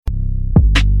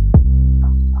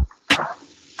What's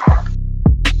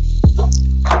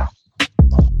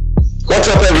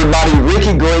up, everybody?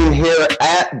 Ricky Green here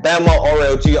at Bama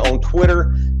RLG on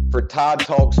Twitter for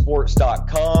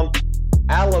TideTalkSports.com.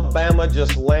 Alabama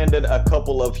just landed a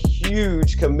couple of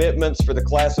huge commitments for the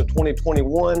class of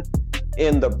 2021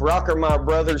 in the Brockermeyer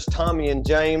brothers, Tommy and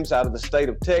James, out of the state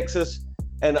of Texas.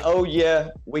 And oh yeah,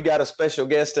 we got a special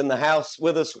guest in the house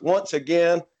with us once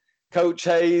again, Coach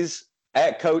Hayes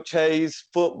at Coach Hayes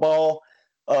Football.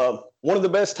 One of the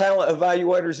best talent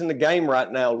evaluators in the game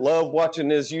right now. Love watching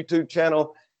his YouTube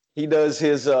channel. He does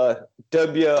his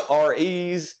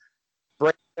WREs,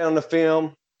 break down the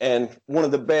film, and one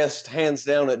of the best, hands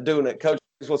down, at doing it. Coach,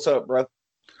 what's up, bro?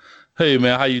 Hey,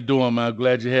 man. How you doing, man?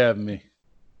 Glad you have me.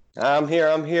 I'm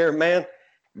here, man.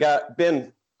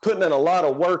 Been putting in a lot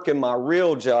of work in my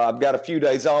real job. Got a few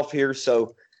days off here,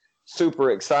 so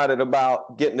super excited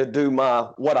about getting to do my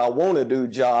what I want to do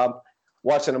job.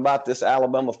 Watching about this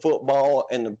Alabama football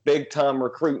and the big-time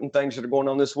recruiting things that are going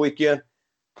on this weekend.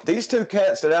 These two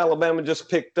cats that Alabama just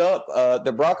picked up,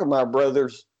 the Brockermeyer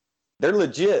brothers, they're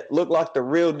legit. Look like the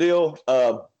real deal.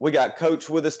 We got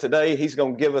Coach with us today. He's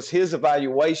going to give us his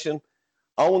evaluation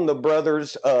on the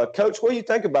brothers. Coach, what do you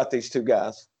think about these two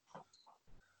guys?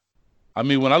 I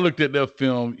mean, when I looked at their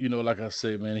film, like I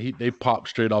said, man, they popped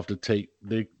straight off the tape.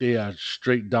 They are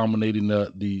straight dominating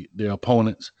their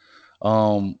opponents.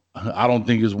 I don't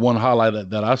think it's one highlight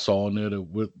that I saw in there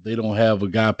that they don't have a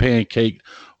guy pancaked,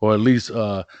 or at least,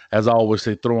 as I always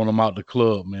say, throwing them out the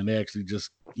club, man. They actually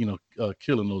just,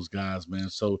 killing those guys, man.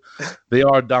 So they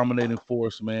are a dominating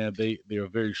force, man. They are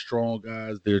very strong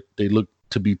guys. They look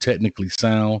to be technically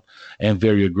sound and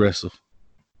very aggressive.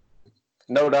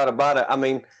 No doubt about it. I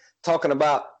mean, talking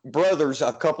about brothers,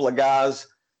 a couple of guys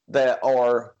that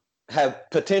have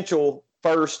potential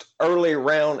first early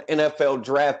round NFL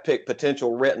draft pick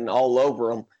potential written all over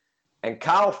them. And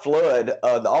Kyle Flood,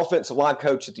 the offensive line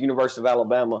coach at the University of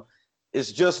Alabama,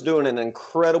 is just doing an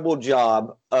incredible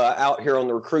job out here on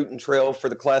the recruiting trail for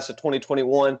the class of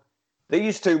 2021.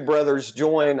 These two brothers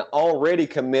join already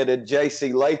committed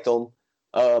J.C. Latham,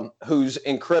 who's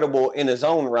incredible in his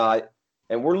own right.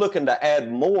 And we're looking to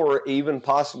add more, even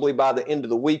possibly by the end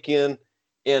of the weekend,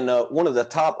 in one of the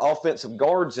top offensive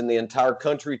guards in the entire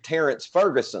country, Terrence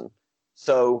Ferguson.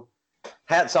 So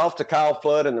hats off to Kyle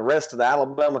Flood and the rest of the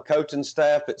Alabama coaching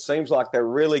staff. It seems like they're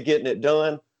really getting it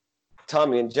done.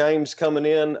 Tommy and James coming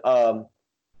in,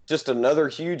 just another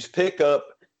huge pickup,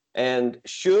 and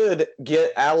should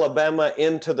get Alabama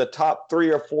into the top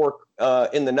 3 or 4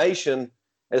 in the nation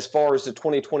as far as the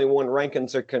 2021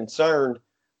 rankings are concerned.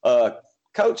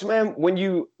 Coach, man, when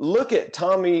you look at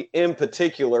Tommy in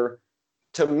particular,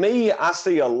 to me, I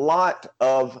see a lot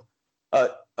of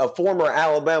a former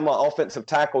Alabama offensive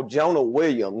tackle, Jonah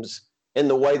Williams, in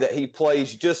the way that he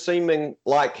plays, just seeming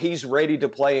like he's ready to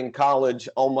play in college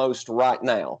almost right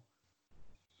now.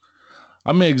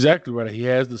 I mean, exactly right. He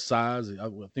has the size. I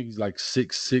think he's like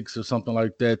 6'6" or something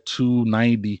like that,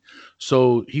 290.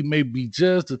 So he may be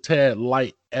just a tad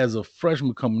light as a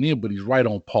freshman coming in, but he's right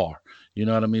on par. You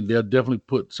know what I mean? They'll definitely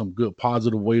put some good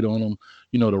positive weight on him,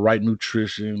 the right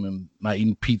nutrition and not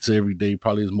eating pizza every day,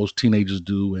 probably as most teenagers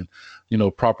do, and,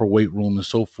 proper weight room and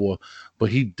so forth. But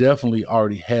he definitely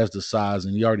already has the size,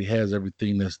 and he already has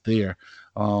everything that's there.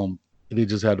 They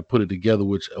just had to put it together,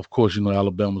 which, of course,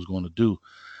 Alabama's going to do.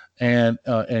 And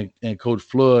Coach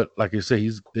Flood, like I said,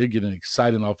 they're getting an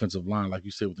exciting offensive line, like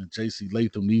you said, with J.C.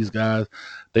 Latham. These guys,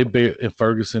 and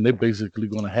Ferguson, they're basically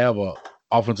going to have a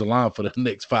offensive line for the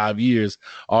next 5 years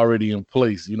already in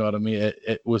place. You know what I mean?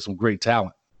 With some great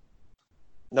talent.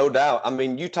 No doubt. I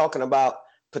mean, you talking about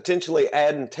potentially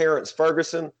adding Terrence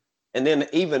Ferguson, and then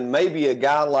even maybe a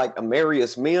guy like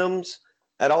Amarius Mims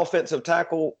at offensive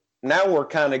tackle. Now we're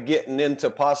kind of getting into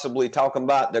possibly talking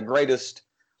about the greatest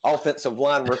offensive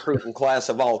line recruiting class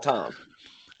of all time.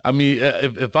 I mean,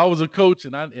 if I was a coach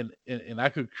and I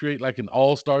could create like an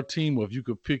all-star team, or if you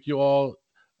could pick your all,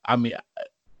 I mean,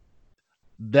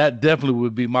 that definitely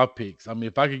would be my picks. I mean,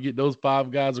 if I could get those 5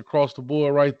 guys across the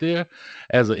board right there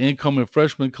as an incoming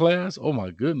freshman class, oh my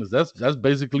goodness, that's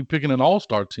basically picking an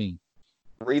all-star team.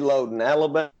 Reloading.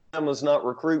 Alabama's not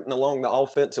recruiting along the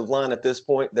offensive line at this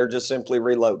point. They're just simply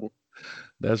reloading.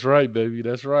 That's right, baby.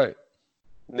 That's right.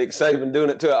 Nick Saban doing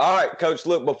it too. All right, Coach,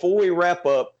 look, before we wrap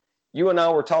up, you and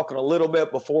I were talking a little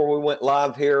bit before we went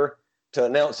live here to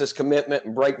announce this commitment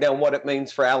and break down what it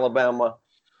means for Alabama.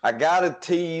 I got to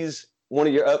tease one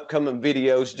of your upcoming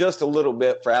videos just a little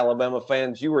bit for Alabama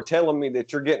fans. You were telling me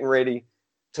that you're getting ready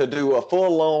to do a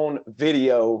full-on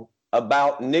video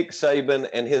about Nick Saban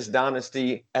and his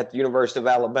dynasty at the University of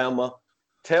Alabama.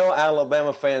 Tell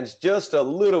Alabama fans just a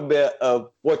little bit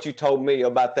of what you told me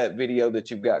about that video that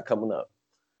you've got coming up.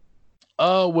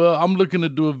 Well, I'm looking to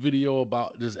do a video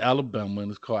about this Alabama,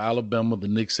 and it's called Alabama, the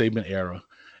Nick Saban era.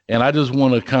 And I just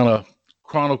want to kind of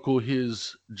chronicle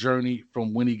his journey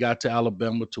from when he got to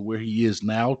Alabama to where he is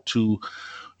now to,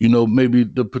 maybe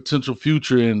the potential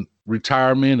future in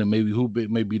retirement and maybe who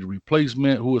may be the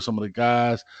replacement, who are some of the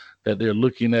guys that they're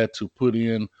looking at to put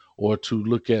in or to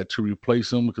look at to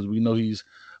replace him, because we know he's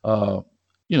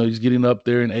he's getting up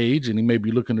there in age and he may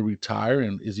be looking to retire.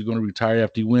 And is he going to retire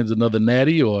after he wins another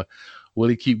natty, or will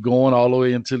he keep going all the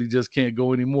way until he just can't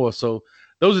go anymore? So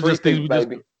those are just things we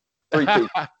baby.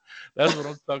 That's what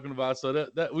I'm talking about. So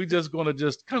that we just going to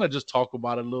just kind of just talk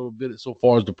about it a little bit so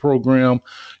far as the program,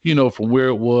 from where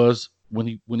it was when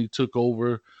he took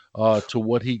over to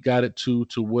what he got it to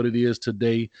what it is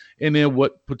today, and then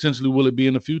what potentially will it be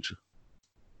in the future.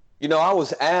 I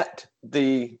was at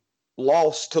the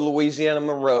loss to Louisiana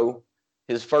Monroe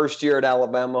his first year at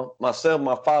Alabama, myself,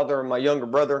 my father, and my younger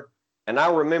brother. And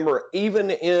I remember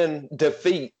even in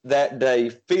defeat that day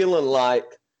feeling like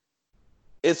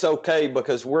it's okay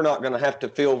because we're not going to have to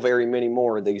feel very many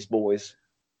more of these boys.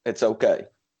 It's okay.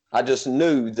 I just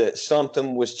knew that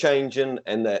something was changing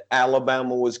and that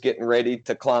Alabama was getting ready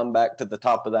to climb back to the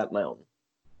top of that mountain.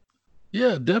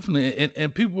 Yeah, definitely.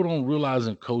 And people don't realize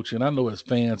in coaching, I know as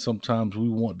fans, sometimes we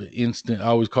want the instant, I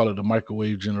always call it the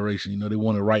microwave generation. They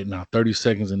want it right now, 30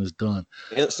 seconds and it's done.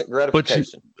 Instant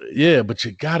gratification. But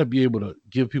you got to be able to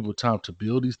give people time to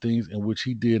build these things, in which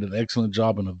he did an excellent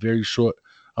job in a very short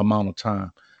amount of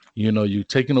time. You're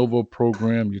taking over a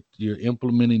program, you're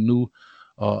implementing new,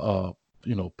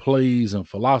 plays and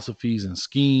philosophies and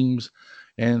schemes.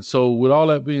 And so with all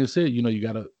that being said, you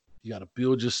got to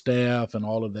build your staff and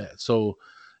all of that. So,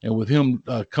 and with him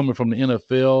coming from the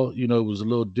NFL, it was a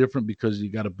little different because you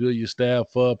got to build your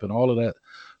staff up and all of that.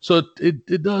 So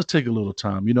it does take a little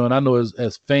time, and I know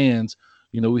as fans,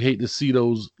 we hate to see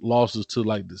those losses to,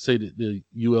 like, say the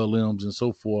ULMs and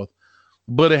so forth,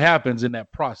 but it happens in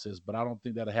that process. But I don't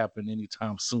think that'll happen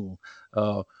anytime soon.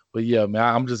 But yeah, man,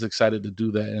 I'm just excited to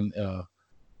do that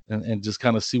and just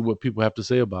kind of see what people have to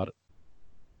say about it.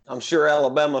 I'm sure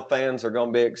Alabama fans are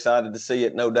going to be excited to see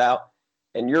it, no doubt.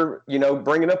 And you're,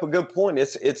 bringing up a good point.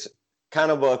 It's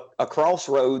kind of a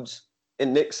crossroads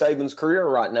in Nick Saban's career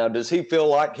right now. Does he feel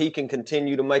like he can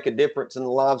continue to make a difference in the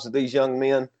lives of these young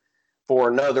men for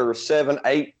another 7,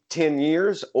 8, 10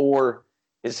 years? Or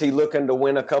is he looking to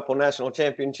win a couple national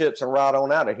championships and ride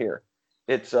on out of here?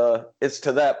 It's to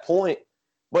that point.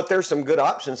 But there's some good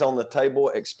options on the table,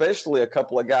 especially a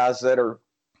couple of guys that are,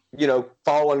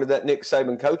 fall under that Nick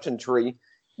Saban coaching tree.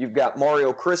 You've got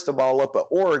Mario Cristobal up at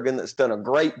Oregon that's done a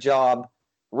great job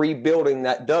rebuilding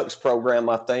that Ducks program,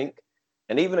 I think.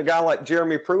 And even a guy like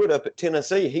Jeremy Pruitt up at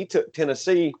Tennessee, he took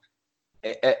Tennessee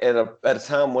at a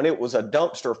time when it was a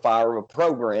dumpster fire of a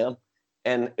program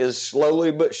and is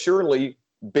slowly but surely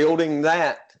building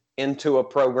that into a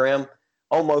program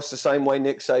almost the same way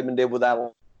Nick Saban did with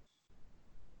Alabama.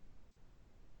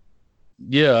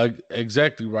 Yeah,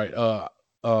 exactly right.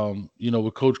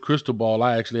 With Coach Cristobal,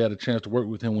 I actually had a chance to work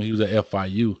with him when he was at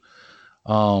FIU.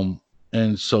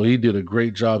 And so he did a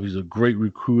great job. He's a great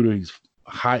recruiter. He's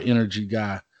a high energy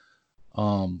guy.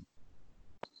 Hello?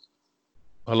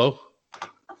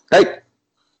 Hey.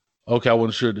 Okay, I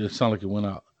wasn't sure. It sounded like it went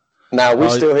out. Now we're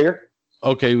still here.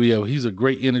 Okay, yeah, he's a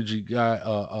great energy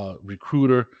guy,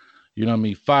 recruiter.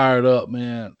 Fired up,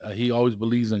 man. He always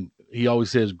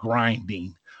says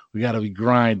grinding. We got to be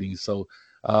grinding. So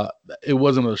it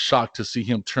wasn't a shock to see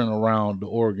him turn around the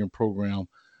Oregon program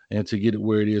and to get it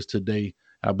where it is today.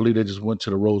 I believe they just went to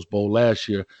the Rose Bowl last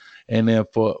year. And then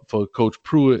for Coach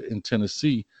Pruitt in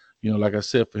Tennessee, like I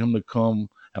said, for him to come,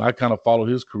 and I kind of follow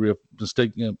his career,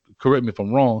 correct me if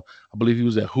I'm wrong, I believe he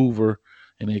was at Hoover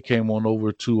and then came on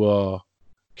over to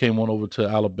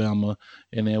Alabama,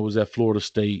 and then was at Florida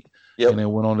State, and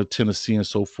then went on to Tennessee and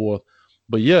so forth.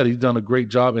 But yeah, he's done a great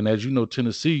job. And as you know,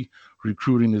 Tennessee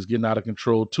recruiting is getting out of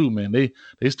control too, man. They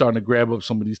starting to grab up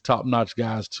some of these top-notch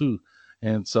guys too.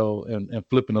 And so, and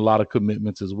flipping a lot of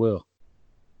commitments as well.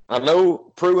 I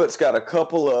know Pruitt's got a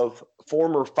couple of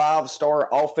former 5-star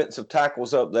offensive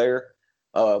tackles up there.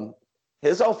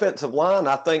 His offensive line,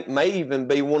 I think, may even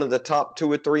be one of the top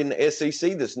 2 or 3 in the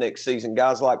SEC this next season.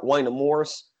 Guys like Wayne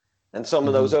Morris and some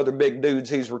of those other big dudes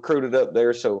he's recruited up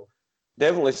there. So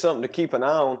definitely something to keep an eye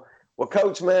on. Well,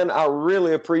 Coach, man, I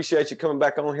really appreciate you coming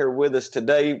back on here with us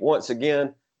today. Once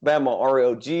again, Bama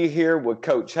RLG here with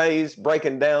Coach Hayes,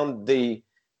 breaking down the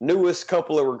newest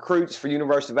couple of recruits for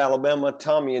University of Alabama,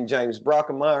 Tommy and James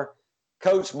Brockemeyer.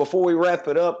 Coach, before we wrap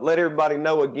it up, let everybody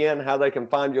know again how they can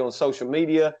find you on social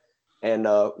media and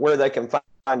where they can find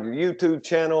your YouTube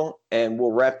channel, and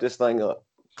we'll wrap this thing up.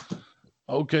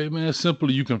 Okay, man.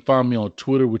 Simply, you can find me on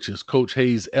Twitter, which is Coach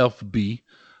Hayes FB.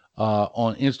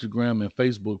 On Instagram and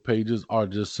Facebook pages are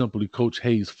just simply Coach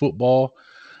Hayes Football.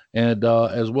 And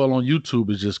as well on YouTube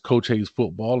is just Coach Hayes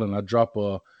Football. And I drop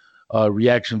a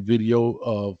reaction video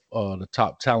of the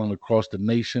top talent across the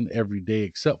nation every day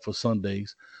except for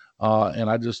Sundays. And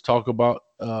I just talk about,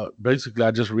 basically,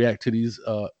 I just react to these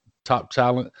top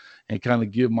talent and kind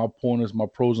of give my pointers, my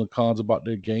pros and cons about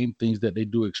their game, things that they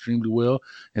do extremely well,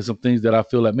 and some things that I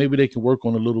feel like maybe they can work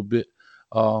on a little bit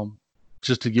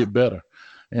just to get better.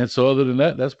 And so other than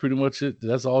that, that's pretty much it.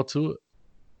 That's all to it.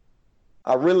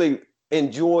 I really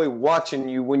enjoy watching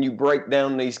you when you break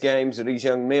down these games of these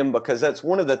young men, because that's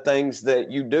one of the things that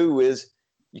you do is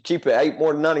you keep it 8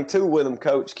 more than 92 with them,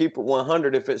 Coach. Keep it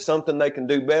 100. If it's something they can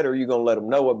do better, you're going to let them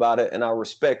know about it, and I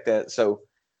respect that. So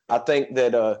I think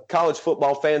that college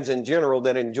football fans in general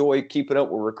that enjoy keeping up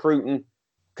with recruiting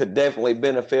could definitely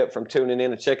benefit from tuning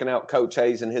in and checking out Coach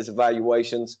Hayes and his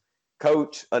evaluations.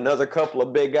 Coach, another couple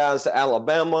of big guys to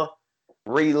Alabama,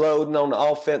 reloading on the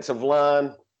offensive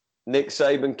line. Nick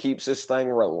Saban keeps this thing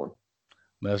rolling.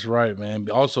 That's right, man.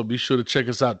 Also, be sure to check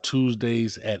us out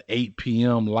Tuesdays at 8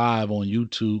 p.m. live on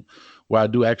YouTube, where I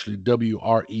do actually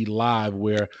WRE Live,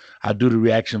 where I do the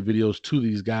reaction videos to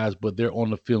these guys, but they're on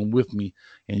the film with me,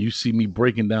 and you see me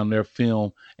breaking down their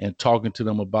film and talking to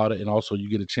them about it, and also you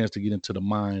get a chance to get into the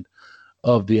mind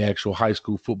of the actual high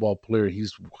school football player.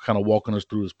 He's kind of walking us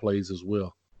through his plays as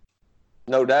well.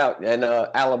 No doubt. And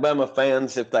Alabama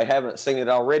fans, if they haven't seen it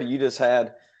already, you just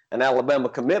had an Alabama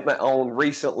commitment on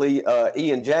recently,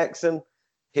 Ian Jackson.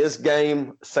 His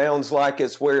game sounds like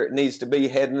it's where it needs to be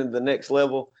heading to the next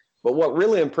level. But what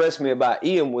really impressed me about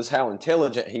Ian was how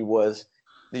intelligent he was.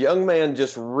 The young man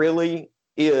just really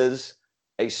is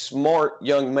a smart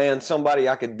young man, somebody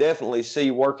I could definitely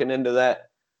see working into that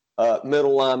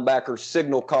middle linebacker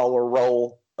signal caller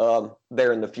role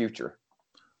there in the future.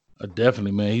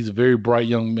 Definitely, man. He's a very bright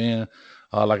young man.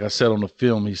 Like I said on the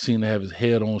film, he seemed to have his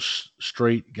head on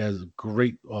straight. He has a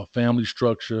great family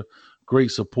structure,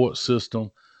 great support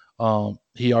system.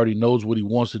 He already knows what he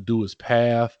wants to do, his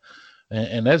path.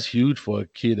 And that's huge for a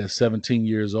kid that's 17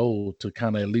 years old to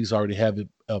kind of at least already have it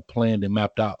planned and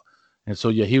mapped out. And so,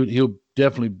 yeah, he'll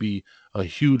definitely be a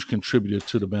huge contributor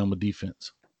to the Bama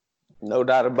defense. No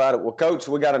doubt about it. Well, Coach,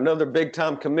 we got another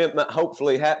big-time commitment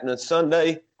hopefully happening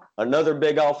Sunday, another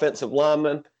big offensive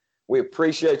lineman. We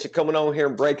appreciate you coming on here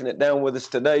and breaking it down with us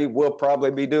today. We'll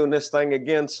probably be doing this thing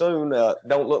again soon.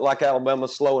 Don't look like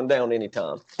Alabama's slowing down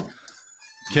anytime.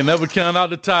 Can never count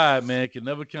out the Tide, man. Can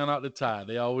never count out the Tide.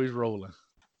 They always rolling.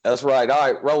 That's right. All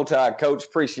right, roll Tide, Coach.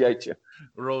 Appreciate you.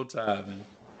 Roll Tide, man.